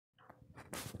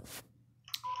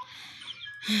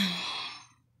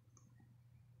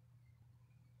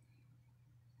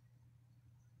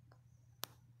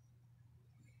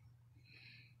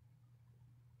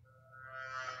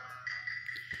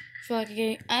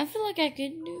I feel like I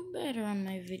could do better on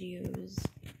my videos.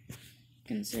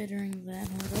 Considering that,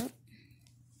 hold up.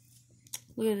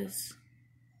 Look at this.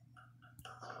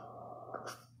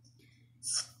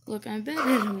 Look, I'm better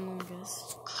at Among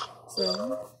Us.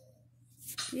 So,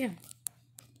 yeah.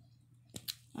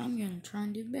 I'm gonna try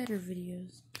and do better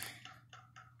videos.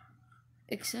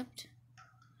 Except,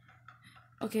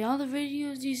 okay, all the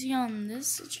videos you see on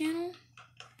this channel,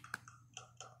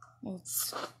 well,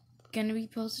 it's gonna be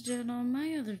posted on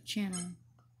my other channel.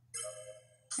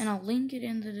 And I'll link it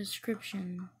in the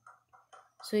description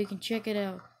so you can check it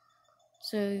out.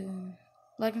 So,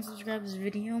 like and subscribe to this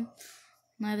video.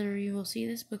 Neither of you will see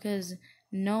this because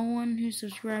no one who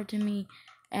subscribed to me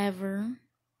ever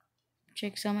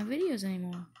checks out my videos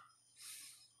anymore.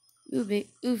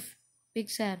 Big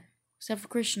sad. Except for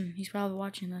Christian, he's probably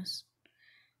watching this.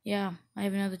 Yeah, I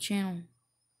have another channel.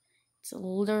 It's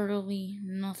literally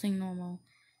nothing normal.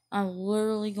 I'm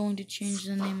literally going to change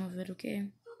the name of it, okay?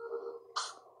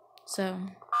 So,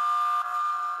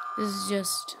 this is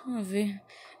just a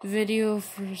video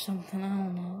for something, I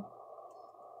don't know.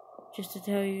 Just to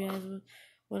tell you guys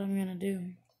what I'm gonna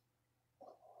do.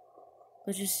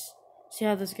 Let's just see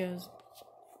how this goes.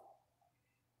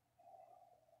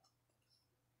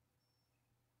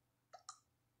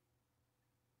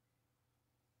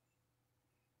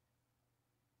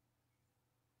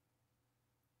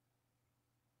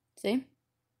 See?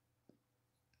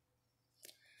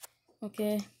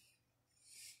 Okay.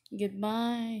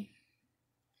 Goodbye.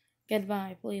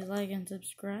 Please like and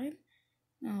subscribe.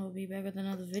 I'll be back with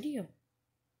another video.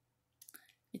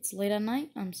 It's late at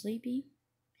night. I'm sleepy.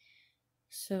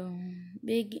 So,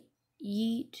 big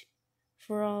yeet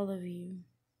for all of you.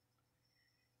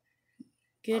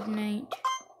 Good night.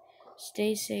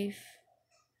 Stay safe.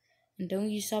 And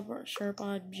don't use sharp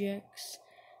objects.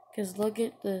 Because look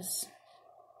at this.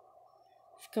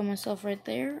 I've got myself right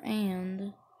there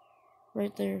and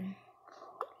right there.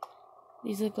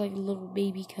 These look like little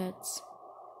baby cuts.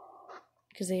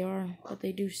 Because they are, but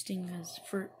they do sting as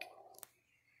frick.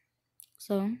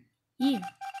 So, yeah.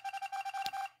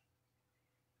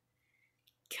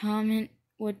 Comment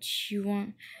what you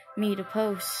want me to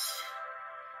post,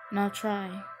 and I'll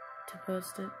try to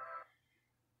post it.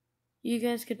 You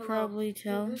guys could probably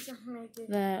tell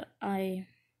that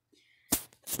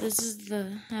this is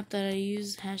the app that I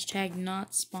use, hashtag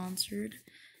not sponsored.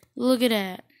 Look at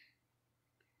that.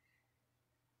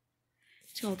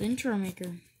 It's called Intro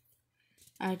Maker.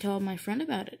 I told my friend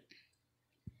about it.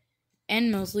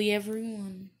 And mostly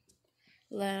everyone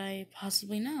that I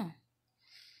possibly know.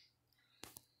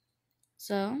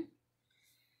 So,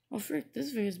 well frick,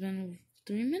 this video's been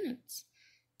 3 minutes.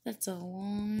 That's a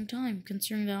long time,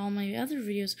 considering that all my other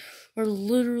videos are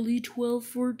literally 12,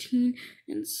 14,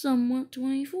 and somewhat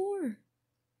 24.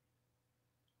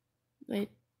 Wait,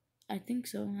 I think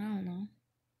so, I don't know.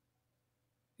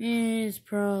 It's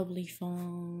probably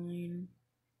fine.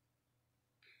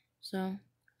 So,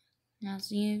 I'll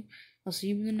see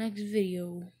you in the next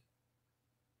video.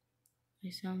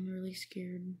 I sound really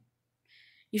scared.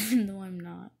 Even though I'm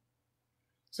not.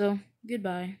 So,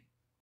 goodbye.